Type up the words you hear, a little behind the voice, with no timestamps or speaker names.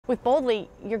With Boldly,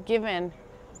 you're given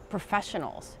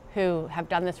professionals who have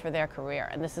done this for their career,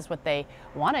 and this is what they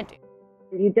want to do.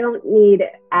 You don't need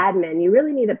admin. You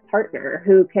really need a partner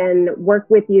who can work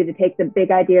with you to take the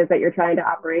big ideas that you're trying to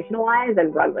operationalize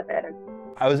and run with it.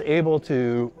 I was able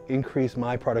to increase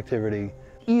my productivity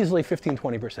easily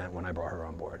 15–20% when I brought her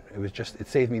on board. It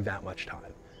saved me that much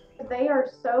time. They are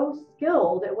so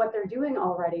skilled at what they're doing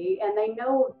already, and they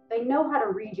know how to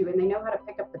read you, and they know how to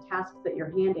pick up the tasks that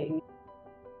you're handing.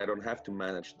 I don't have to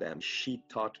manage them. She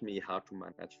taught me how to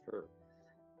manage her.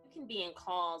 You can be in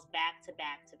calls back to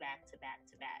back to back to back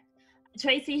to back.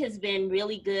 Tracy has been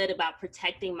really good about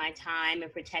protecting my time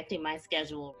and protecting my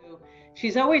schedule.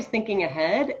 She's always thinking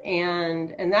ahead,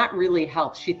 and that really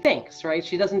helps. She thinks, right?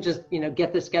 She doesn't just,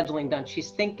 get the scheduling done.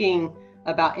 She's thinking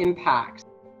about impacts.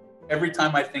 Every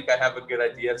time I think I have a good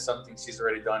idea, something she's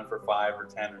already done for 5 or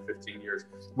 10 or 15 years,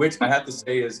 which I have to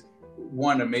say is,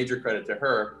 one, a major credit to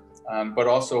her, but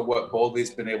also what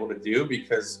Boldly's been able to do,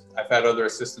 because I've had other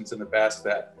assistants in the past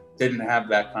that didn't have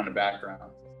that kind of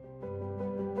background.